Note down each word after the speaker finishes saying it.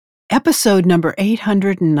Episode number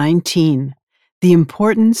 819, The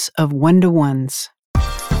Importance of One-to-Ones.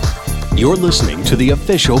 You're listening to the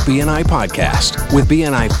official BNI podcast with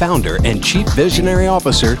BNI founder and Chief Visionary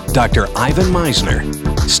Officer, Dr. Ivan Misner.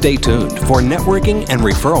 Stay tuned for networking and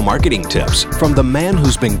referral marketing tips from the man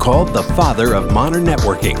who's been called the father of modern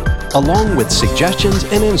networking, along with suggestions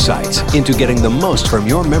and insights into getting the most from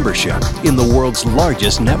your membership in the world's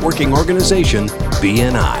largest networking organization,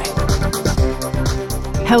 BNI.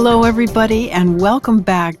 Hello, everybody, and welcome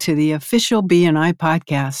back to the official BNI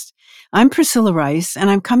podcast. I'm Priscilla Rice, and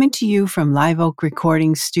I'm coming to you from Live Oak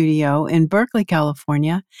Recording Studio in Berkeley,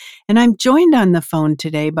 California, and I'm joined on the phone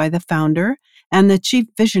today by the founder and the Chief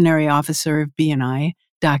Visionary Officer of BNI,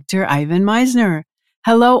 Dr. Ivan Misner.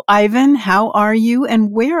 Hello, Ivan. How are you,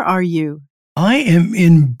 and where are you? I am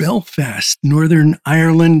in Belfast, Northern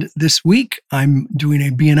Ireland this week. I'm doing a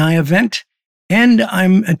BNI event, and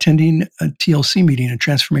I'm attending a TLC meeting, a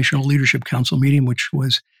Transformational Leadership Council meeting, which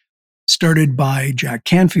was started by Jack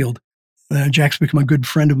Canfield. Jack's become a good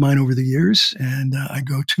friend of mine over the years, and I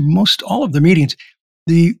go to most all of the meetings.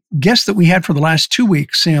 The guest that we had for the last 2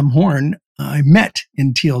 weeks, Sam Horn, I met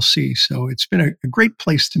in TLC, so it's been a great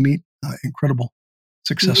place to meet incredible,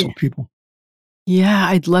 successful people. Yeah,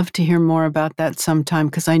 I'd love to hear more about that sometime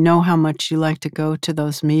because I know how much you like to go to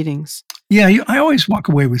those meetings. Yeah, I always walk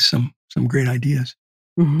away with some great ideas.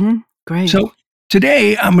 Great. So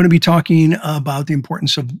today I'm going to be talking about the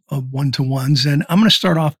importance of one-to-ones, and I'm going to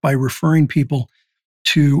start off by referring people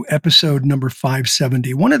to episode number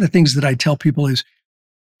 570. One of the things that I tell people is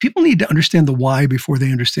people need to understand the why before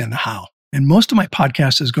they understand the how. And most of my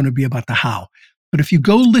podcast is going to be about the how. But if you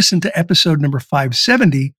go listen to episode number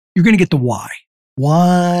 570, you're going to get the why.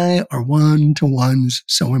 Why are one-to-ones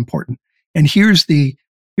so important? And here's the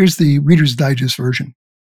Reader's Digest version.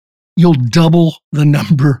 You'll double the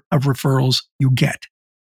number of referrals you get.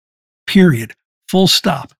 Period. Full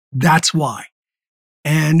stop. That's why.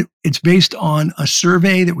 And it's based on a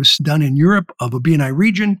survey that was done in Europe of a BNI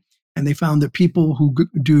region. And they found that people who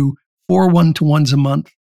do 4 one-to-ones a month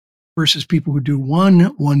versus people who do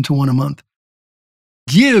 1 one-to-one a month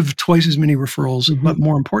give twice as many referrals. But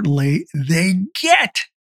more importantly, they get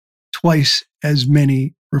twice as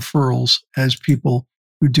many referrals as people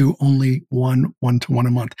who do only 1 one-to-one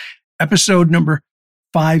a month. Episode number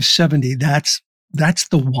 570, that's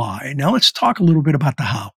the why. Now let's talk a little bit about the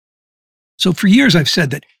how. So for years, I've said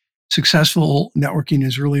that successful networking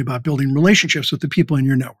is really about building relationships with the people in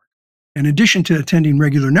your network. In addition to attending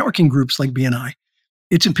regular networking groups like BNI,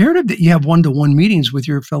 it's imperative that you have one-to-one meetings with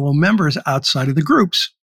your fellow members outside of the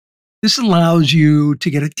groups. This allows you to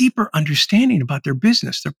get a deeper understanding about their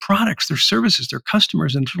business, their products, their services, their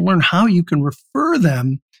customers, and to learn how you can refer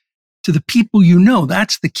them to the people you know.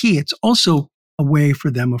 That's the key. It's also a way for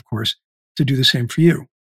them, of course, to do the same for you.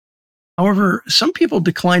 However, some people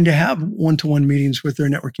decline to have one-to-one meetings with their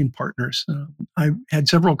networking partners. I've had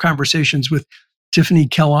several conversations with Tiffany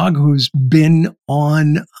Kellogg, who's been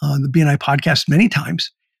on the BNI podcast many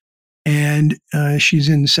times, and she's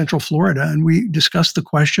in Central Florida. And we discussed the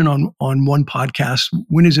question on one podcast,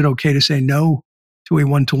 when is it okay to say no to a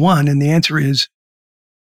one-to-one? And the answer is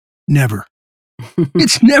never.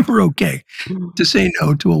 It's never okay to say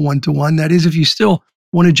no to a one-to-one. That is, if you still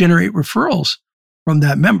want to generate referrals from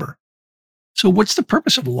that member. So what's the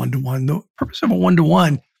purpose of a one-to-one? The purpose of a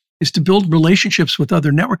one-to-one is to build relationships with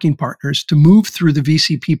other networking partners to move through the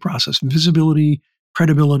VCP process, visibility,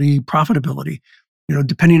 credibility, profitability.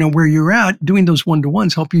 Depending on where you're at, doing those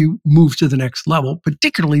one-to-ones help you move to the next level,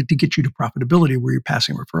 particularly to get you to profitability where you're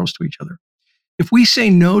passing referrals to each other. If we say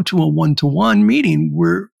no to a one-to-one meeting,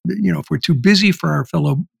 if we're too busy for our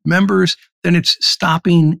fellow members, then it's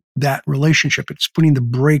stopping that relationship. It's putting the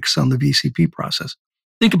brakes on the VCP process.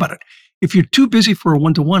 Think about it. If you're too busy for a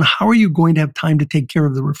one-to-one, how are you going to have time to take care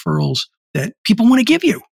of the referrals that people want to give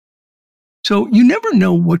you? So you never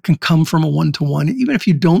know what can come from a one-to-one, even if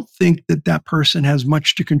you don't think that person has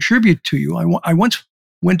much to contribute to you. I once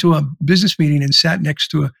went to a business meeting and sat next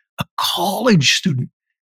to a college student.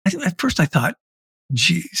 At first I thought,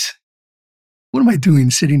 geez, what am I doing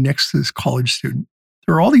sitting next to this college student?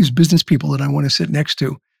 There are all these business people that I want to sit next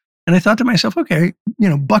to. And I thought to myself, okay,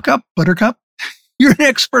 buck up, buttercup. You're an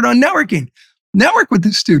expert on networking. Network with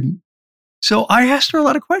this student. So I asked her a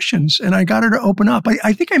lot of questions and I got her to open up.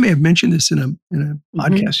 I think I may have mentioned this in a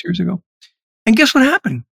podcast years ago. And guess what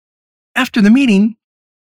happened? After the meeting,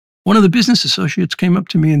 one of the business associates came up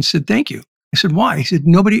to me and said, thank you. I said, why? He said,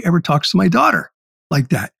 nobody ever talks to my daughter like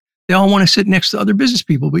that. They all want to sit next to other business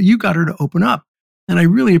people, but you got her to open up. And I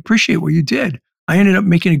really appreciate what you did. I ended up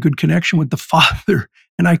making a good connection with the father.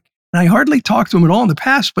 And I And I hardly talked to him at all in the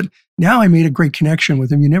past, but now I made a great connection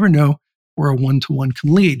with him. You never know where a one-to-one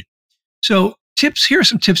can lead. So here are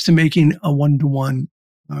some tips to making a one-to-one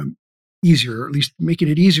easier, or at least making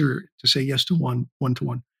it easier to say yes to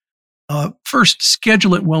one-to-one. First,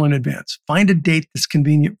 schedule it well in advance. Find a date that's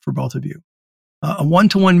convenient for both of you. A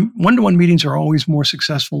one-to-one meetings are always more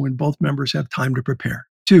successful when both members have time to prepare.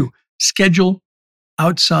 2, schedule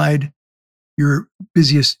outside your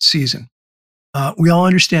busiest season. We all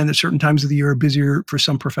understand that certain times of the year are busier for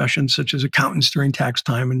some professions, such as accountants during tax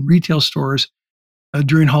time and retail stores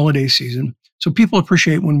during holiday season. So people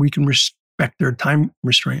appreciate when we can respect their time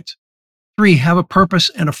restraints. 3, have a purpose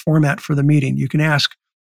and a format for the meeting. You can ask,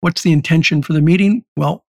 what's the intention for the meeting?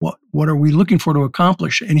 Well, what are we looking for to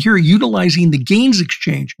accomplish? And here, utilizing the gains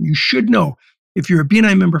exchange. You should know, if you're a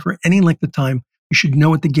BNI member for any length of time, you should know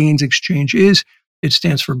what the gains exchange is. It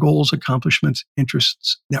stands for goals, accomplishments,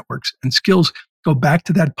 interests, networks, and skills. Go back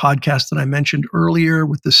to that podcast that I mentioned earlier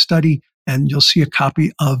with the study, and you'll see a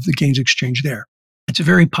copy of the gains exchange there. It's a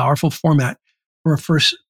very powerful format for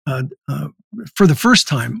for the first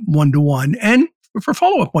time one-to-one, and for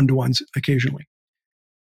follow-up one-to-ones occasionally.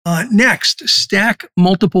 Next, stack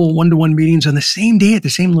multiple one-to-one meetings on the same day at the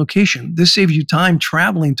same location. This saves you time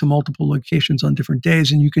traveling to multiple locations on different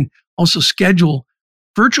days, and you can also schedule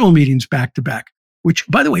virtual meetings back to back, which,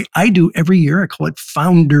 by the way, I do every year. I call it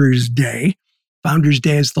Founders Day. Founders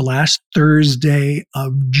Day is the last Thursday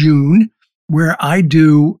of June, where I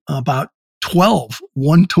do about 12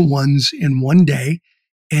 one-to-ones in one day.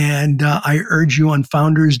 And I urge you on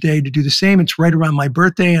Founders Day to do the same. It's right around my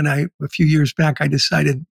birthday. And a few years back, I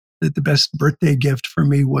decided that the best birthday gift for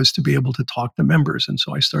me was to be able to talk to members. And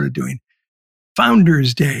so I started doing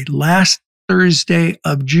Founders Day, last Thursday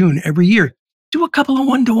of June every year. Do a couple of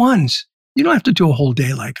one-to-ones. You don't have to do a whole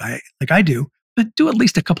day like I do, but do at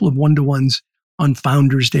least a couple of one-to-ones on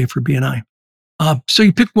Founders Day for BNI. So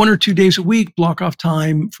you pick 1 or 2 days a week, block off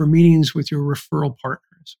time for meetings with your referral partners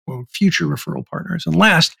or future referral partners. And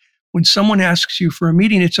last, when someone asks you for a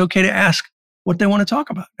meeting, it's okay to ask what they want to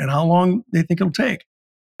talk about and how long they think it'll take.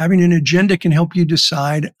 Having an agenda can help you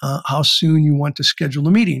decide how soon you want to schedule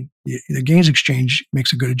a meeting. The gains exchange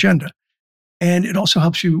makes a good agenda. And it also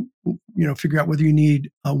helps you, figure out whether you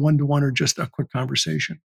need a one-to-one or just a quick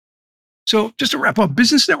conversation. So just to wrap up,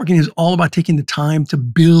 business networking is all about taking the time to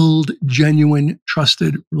build genuine,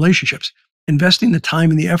 trusted relationships, investing the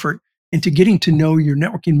time and the effort into getting to know your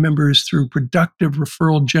networking members through productive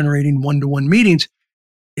referral generating one-to-one meetings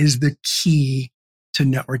is the key to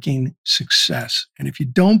networking success. And if you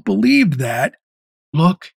don't believe that,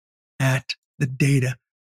 look at the data.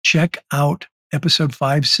 Check out episode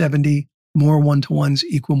 570, more one-to-ones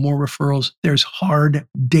equal more referrals. There's hard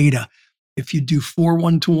data. If you do 4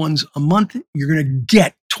 one-to-ones a month, you're going to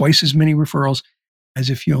get twice as many referrals as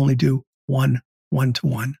if you only do 1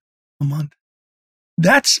 one-to-one a month.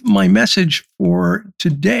 That's my message for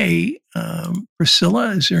today.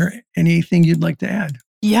 Priscilla, is there anything you'd like to add?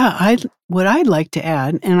 Yeah, what I'd like to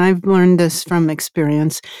add, and I've learned this from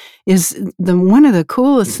experience, is one of the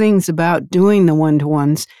coolest things about doing the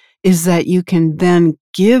one-to-ones is that you can then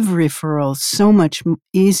give referrals so much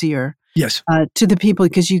easier. Yes. To the people,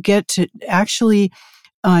 because you get to actually,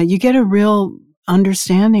 you get a real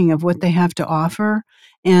understanding of what they have to offer.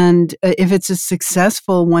 And if it's a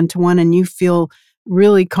successful one-to-one and you feel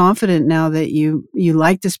really confident now that you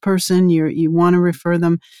like this person, you want to refer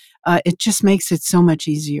them, it just makes it so much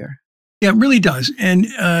easier. Yeah, it really does. And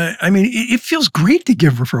it feels great to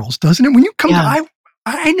give referrals, doesn't it? When you come to,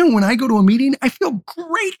 I know when I go to a meeting, I feel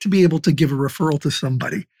great to be able to give a referral to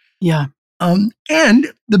somebody. Yeah.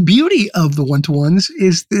 And the beauty of the one-to-ones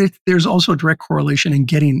is that there's also a direct correlation in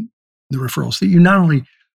getting the referrals, that you not only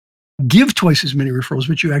give twice as many referrals,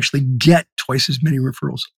 but you actually get twice as many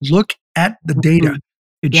referrals. Look at the data.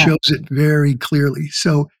 It shows it very clearly.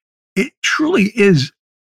 So it truly is,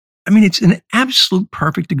 it's an absolute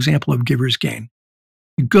perfect example of giver's gain.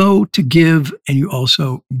 You go to give and you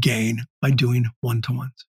also gain by doing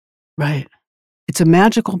one-to-ones. Right. It's a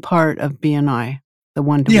magical part of BNI, the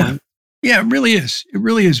one-to-one. Yeah, it really is. It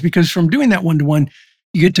really is, because from doing that one-to-one,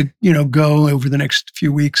 you get to, go over the next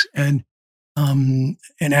few weeks and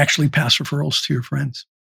actually pass referrals to your friends.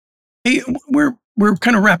 Hey, we're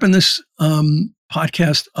kind of wrapping this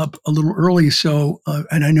podcast up a little early. So,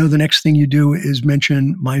 and I know the next thing you do is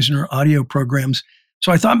mention Meisner audio programs.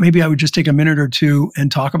 So I thought maybe I would just take a minute or two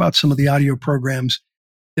and talk about some of the audio programs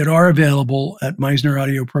that are available at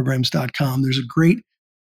meisneraudioprograms.com. There's a great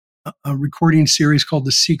a recording series called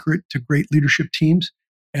The Secret to Great Leadership Teams.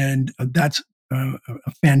 And that's a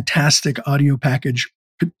fantastic audio package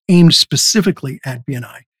aimed specifically at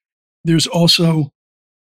BNI. There's also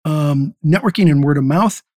Networking and Word of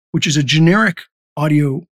Mouth, which is a generic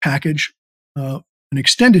audio package, an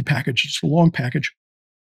extended package. It's a long package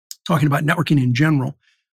talking about networking in general.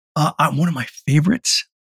 One of my favorites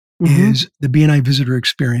is the BNI Visitor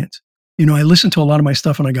Experience. I listen to a lot of my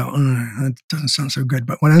stuff and I go, that doesn't sound so good.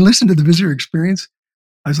 But when I listen to the Visitor Experience,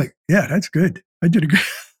 I was like, yeah, that's good. I did a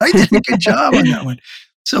good job on that one.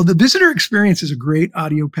 So the Visitor Experience is a great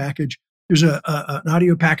audio package. There's an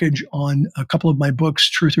audio package on a couple of my books,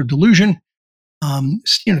 Truth or Delusion.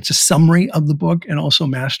 It's a summary of the book, and also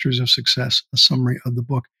Masters of Success, a summary of the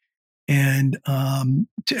book. And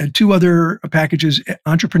two other packages,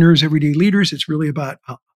 Entrepreneurs, Everyday Leaders. It's really about,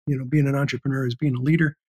 being an entrepreneur is being a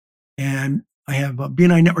leader. And I have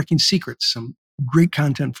BNI Networking Secrets, some great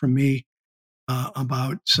content from me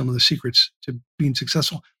about some of the secrets to being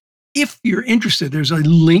successful. If you're interested, there's a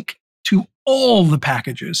link to all the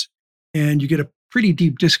packages, and you get a pretty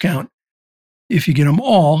deep discount if you get them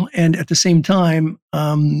all. And at the same time,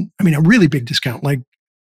 a really big discount, like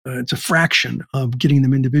it's a fraction of getting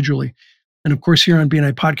them individually. And of course, here on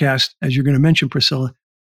BNI Podcast, as you're going to mention, Priscilla,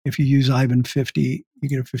 if you use Ivan50, you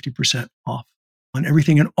get a 50% off on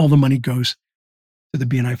everything, and all the money goes to the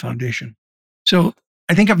BNI Foundation. So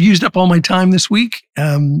I think I've used up all my time this week.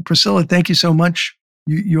 Priscilla, thank you so much.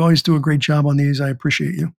 You always do a great job on these. I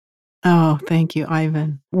appreciate you. Oh, thank you,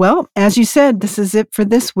 Ivan. Well, as you said, this is it for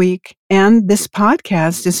this week. And this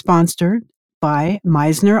podcast is sponsored by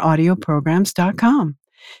MeisnerAudioPrograms.com.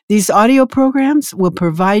 These audio programs will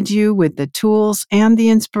provide you with the tools and the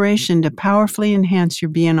inspiration to powerfully enhance your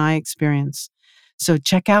BNI experience. So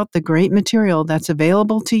check out the great material that's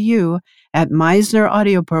available to you at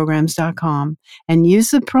MeisnerAudioPrograms.com and use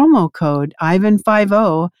the promo code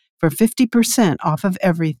IVAN50 for 50% off of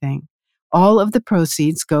everything. All of the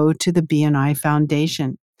proceeds go to the BNI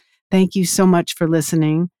Foundation. Thank you so much for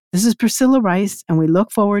listening. This is Priscilla Rice, and we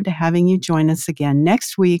look forward to having you join us again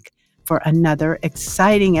next week for another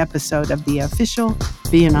exciting episode of the official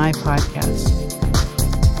BNI podcast.